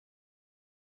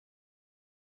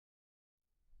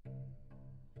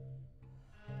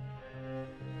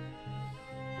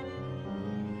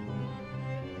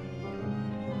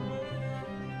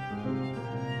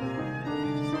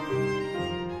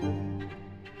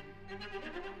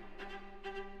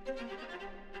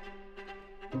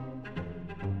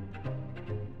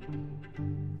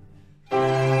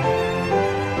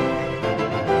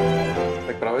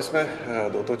Práve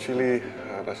sme dotočili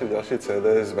naše ďalšie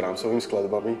CD s Brahmsovými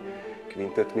skladbami,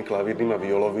 Quintetmi, klavírnym a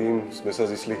violovým. Sme sa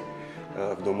zisli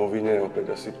v domovine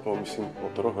opäť asi myslím po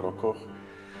 3 rokoch.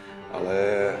 Ale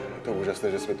to je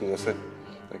úžasné, že sme tu zase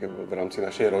v rámci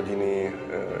našej rodiny,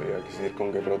 jak s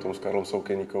Jirkom Gebrotom, s Karlom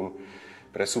Soukenikom,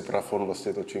 pre SUPRAPHON vlastne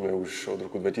točíme už od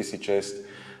roku 2006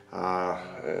 a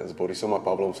s Borisom a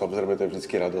Pavlom samozrejme to je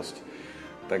vždycky radosť.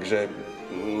 Takže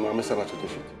máme sa na čo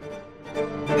tešiť.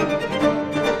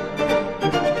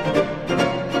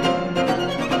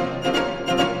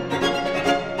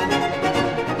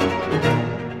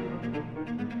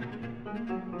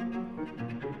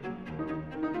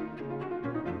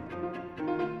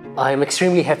 I'm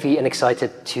extremely happy and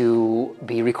excited to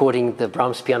be recording the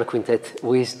Brahms Piano Quintet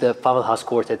with the Pavel Haas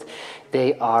Quartet.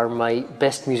 They are my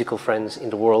best musical friends in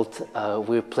the world.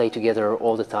 We play together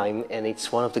all the time, and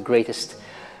it's one of the greatest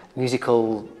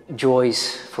musical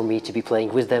joys for me to be playing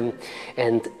with them.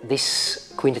 And this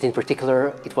quintet in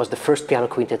particular, it was the first piano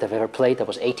quintet I've ever played. I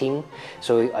was 18,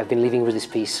 so I've been living with this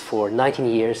piece for 19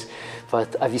 years,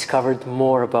 but I've discovered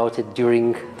more about it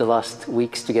during the last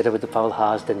weeks together with the Pavel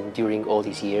Haas than during all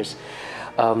these years.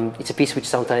 It's a piece which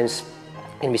sometimes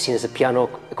can be seen as a piano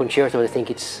concerto. I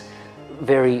think it's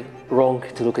very wrong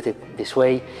to look at it this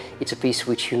way. It's a piece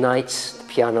which unites the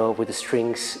piano with the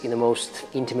strings in the most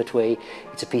intimate way.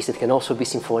 It's a piece that can also be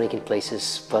symphonic in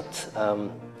places, but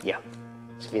yeah,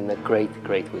 it's been a great,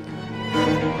 great week.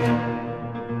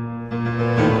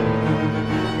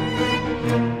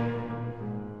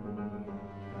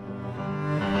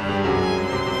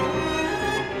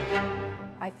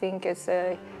 I think as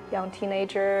a young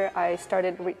teenager, I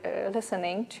started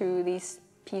listening to these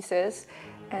pieces,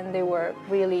 and they were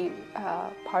really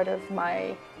part of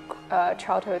my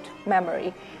childhood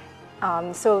memory.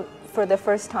 So for the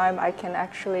first time, I can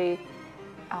actually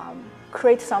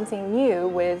create something new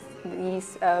with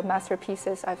these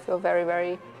masterpieces. I feel very,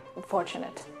 very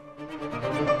fortunate.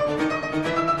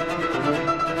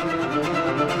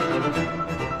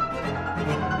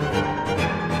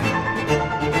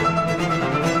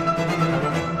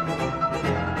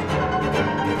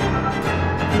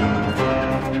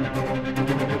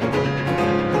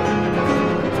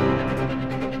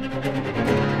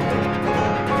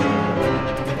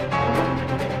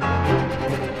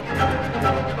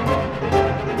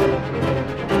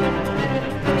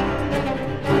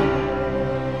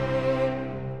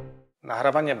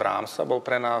 Nahrávanie Brahmsa bol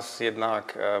pre nás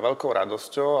jednak veľkou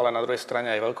radosťou, ale na druhej strane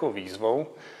aj veľkou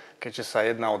výzvou, keďže sa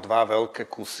jedná o 2 veľké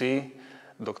kusy,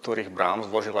 do ktorých Brahms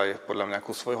vložil aj podľa mňa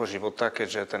kus svojho života,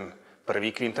 keďže ten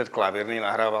prvý kvintet klavírny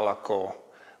nahrával ako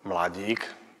mladík,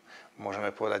 môžeme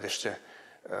povedať ešte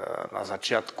na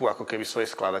začiatku ako keby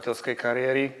svojej skladateľskej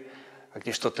kariéry, a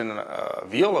kdežto ten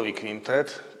violový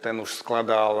kvintet, ten už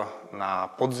skladal na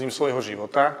podzim svojho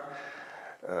života.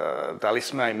 Dali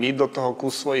sme aj my do toho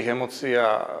kus svojich emócií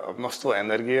a množstvo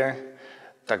energie,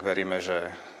 tak veríme,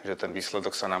 že ten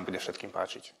výsledok sa nám bude všetkým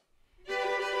páčiť.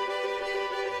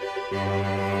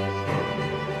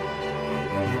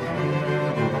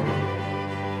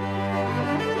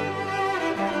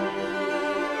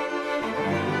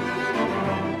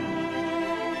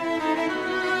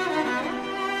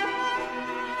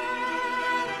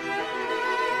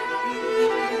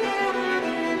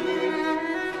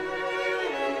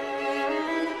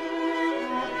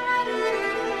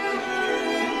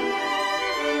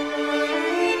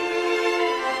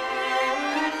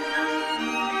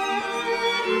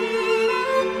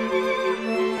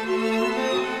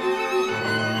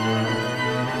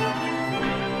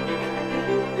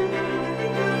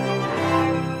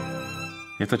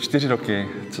 Je to 4 roky,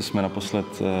 co jsme naposled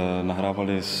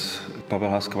nahrávali s Pavel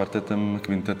Haas Quartetem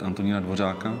Quintet Antonína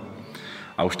Dvořáka.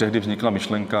 A už tehdy vznikla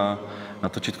myšlenka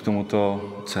natočit k tomuto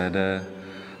CD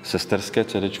sesterské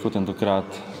CDčko, tentokrát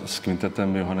s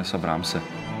kvintetem Johannesa Brahmse.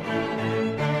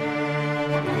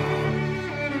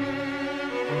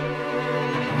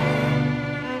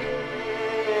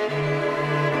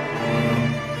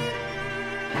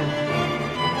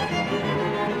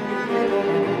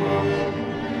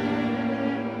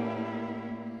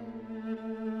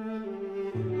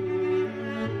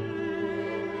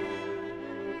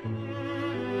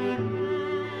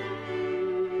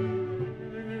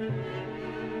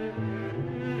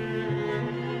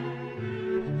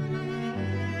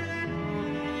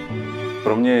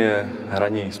 Pro mě je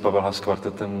hraní s Pavel Haas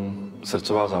Quartetem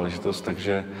srdcová záležitost,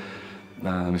 takže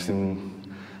myslím,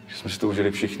 že jsme si to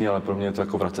užili všichni, ale pro mě je to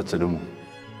jako vracet se domů.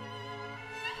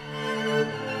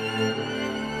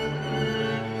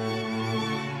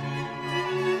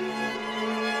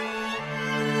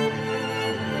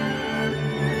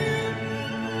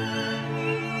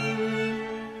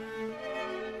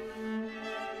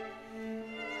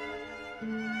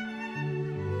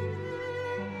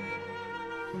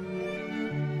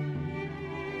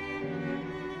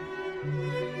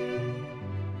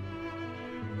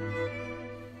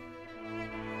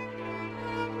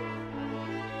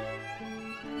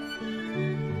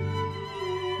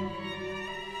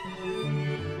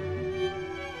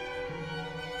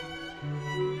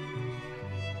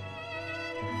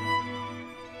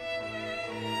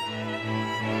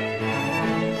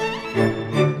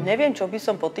 Neviem, čo by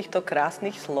som po týchto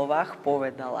krásnych slovách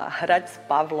povedala. Hrať s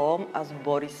Pavlom a s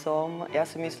Borisom, ja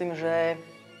si myslím, že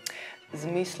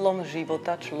zmyslom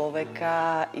života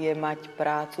človeka je mať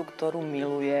prácu, ktorú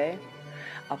miluje,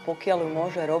 a pokiaľ ju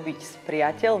môže robiť s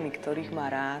priateľmi, ktorých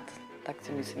má rád, tak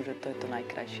si myslím, že to je to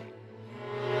najkrajšie.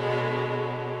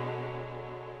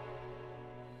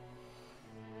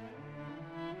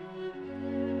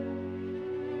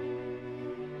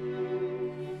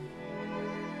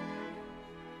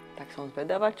 Tak som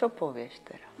zvedavá, čo povieš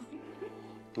teraz.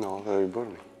 No, to je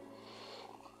výborný.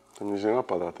 To mi nič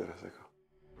nenapadá teraz. Ako.